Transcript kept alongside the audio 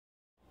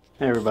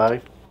Hey everybody,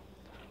 I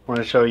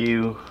want to show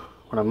you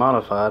what I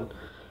modified.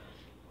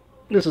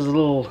 This is a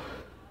little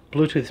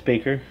Bluetooth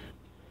speaker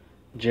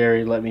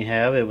Jerry let me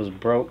have. It was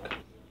broke.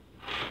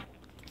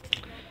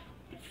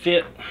 It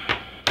fit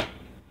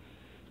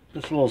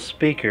this little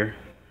speaker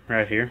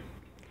right here,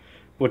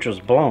 which was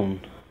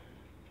blown.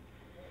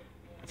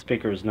 The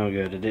speaker was no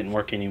good. It didn't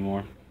work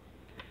anymore.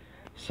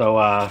 So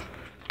I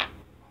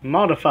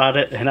modified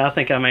it, and I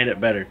think I made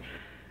it better.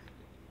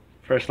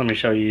 First, let me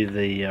show you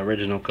the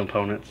original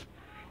components.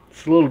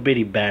 It's a little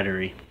bitty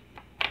battery.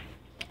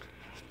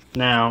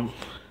 Now,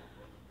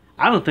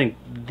 I don't think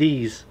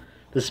the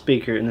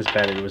speaker and this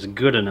battery was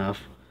good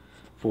enough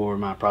for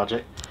my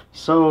project,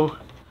 so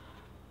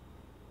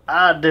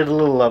I did a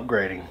little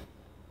upgrading.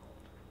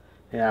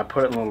 Yeah, I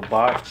put it in a little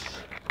box.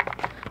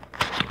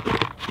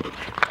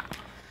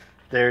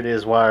 There it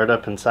is, wired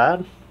up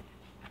inside.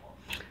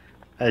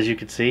 As you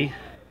can see,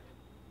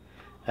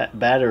 that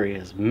battery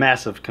is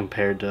massive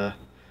compared to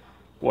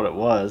what it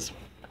was.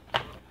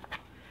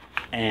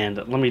 And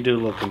let me do a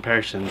little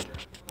comparison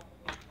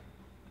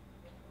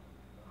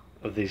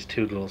of these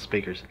two little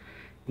speakers.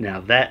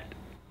 Now that,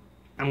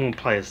 I'm going to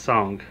play a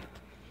song.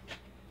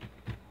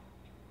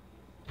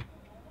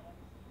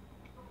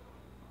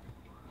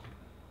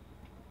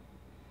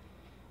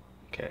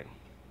 Okay.